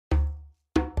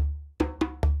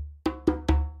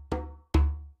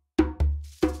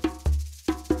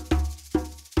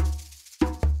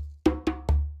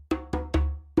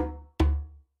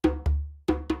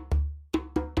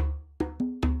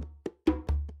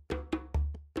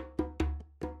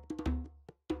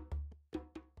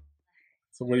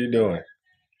So what are you doing?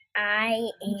 I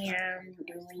am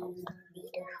doing the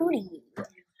DHUTI.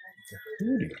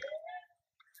 DHUTI.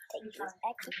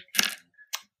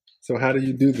 So how do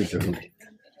you do the DHUTI?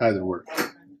 How does it work?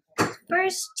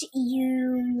 First,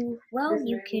 you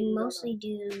can mostly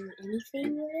do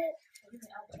anything with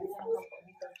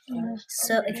it.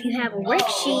 So if you have a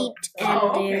worksheet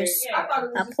and there's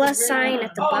a plus sign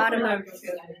at the bottom of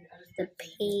the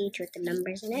page with the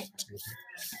numbers in it,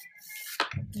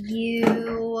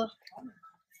 you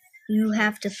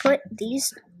have to put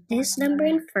this number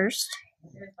in first.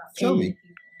 Show me.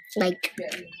 Tell me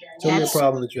a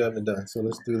problem that you haven't done. So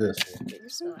let's do this.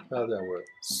 How does that work?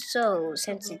 So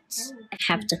since I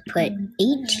have to put 8,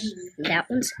 that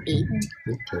one's 8.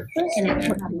 Okay. And I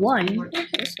put 1,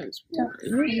 this one's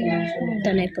 1.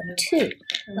 Then I put 2,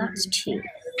 that's 2.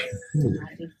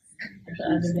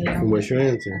 And what's your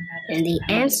answer? And the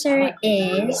answer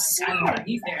is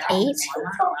 8,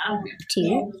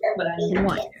 2,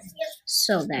 1.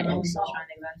 So that is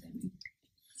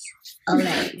 11.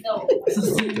 Okay,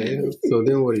 so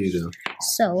then what do you do?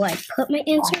 So I put my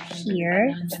answer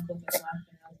here,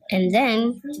 and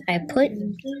then I put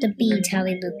the B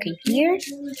tally looker here,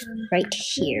 right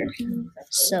here.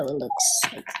 So it looks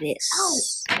like this.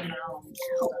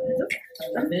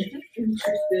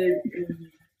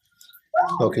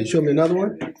 Okay, show me another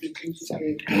one.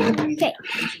 Okay.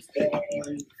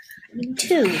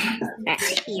 2, that's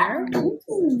here.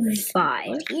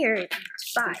 5, here,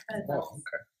 it's 5. Oh,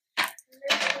 okay.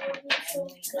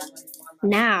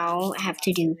 Now I have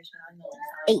to do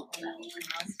 8.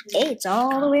 8's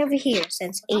all the way over here.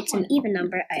 Since 8's an even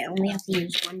number, I only have to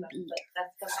use 1 bead.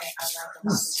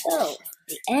 So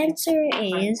the answer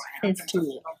is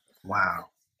 15. Wow.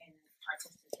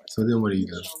 So then what do you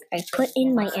do? I put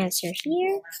in my answer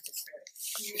here,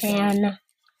 and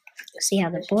see how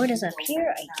the board is up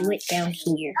here? I do it down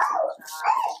here.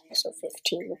 So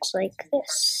 15 looks like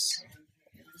this.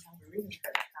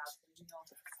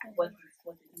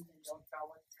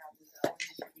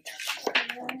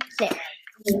 There.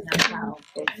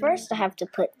 First I have to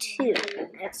put 2,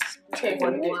 that's 2.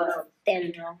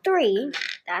 Then 3,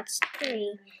 that's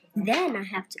 3. Then I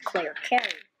have to clear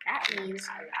carry. That means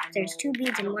if there's 2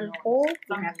 beads in one hole,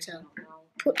 you have to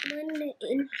put one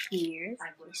in here.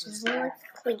 This is the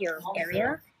clear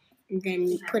area. And then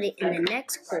you put it in the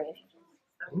next hole.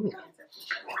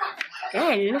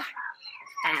 Then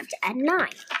I have to add 9.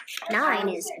 9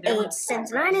 is 8.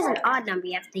 Since 9 is an odd number,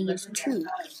 you have to use 2.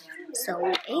 So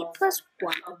 8 plus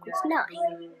 1 equals 9.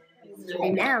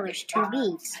 And now there's 2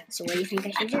 beads. So what do you think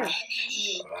I should do? I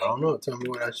don't know. Tell me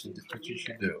what you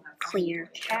should do. Clear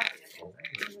carry.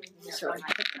 So I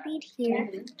put the bead here,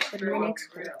 put it in the next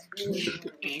hole.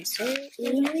 The answer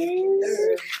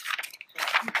is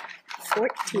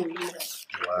 14.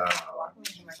 Wow.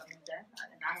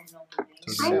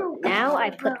 So now I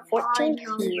put 14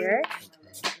 here,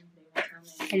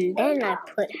 and then I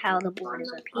put how the board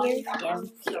is up here, down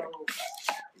here.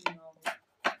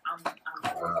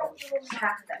 Wow.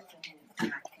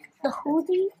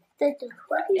 The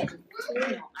DHUTI